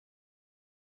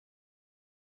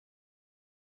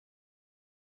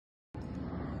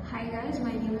Hi guys,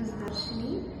 my name is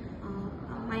Darshini.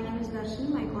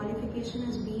 My qualification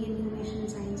is B Information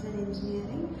Science and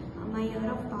Engineering. My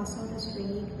year of pass out is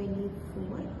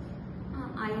 2024.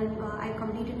 I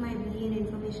completed my B in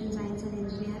Information Science and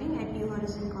Engineering at New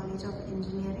Horizon College of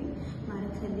Engineering,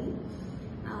 Marathahalli.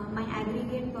 My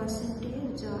aggregate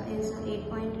percentage is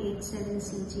 8.87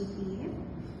 CGPA.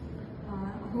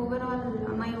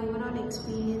 My overall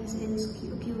experience in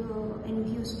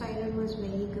QSpider was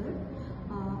very good.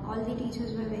 All the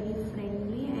teachers were very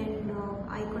friendly and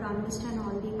I could understand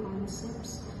all the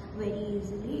concepts very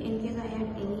easily. In case I had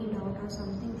any doubt or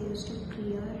something, they used to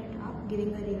clear it up,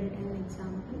 giving a real-time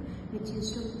example, which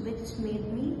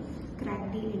made me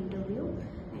crack the interview.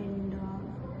 And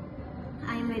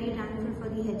I am very thankful for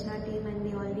the HR team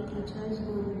and all the teachers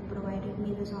who provided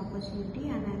me this opportunity,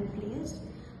 and I am pleased.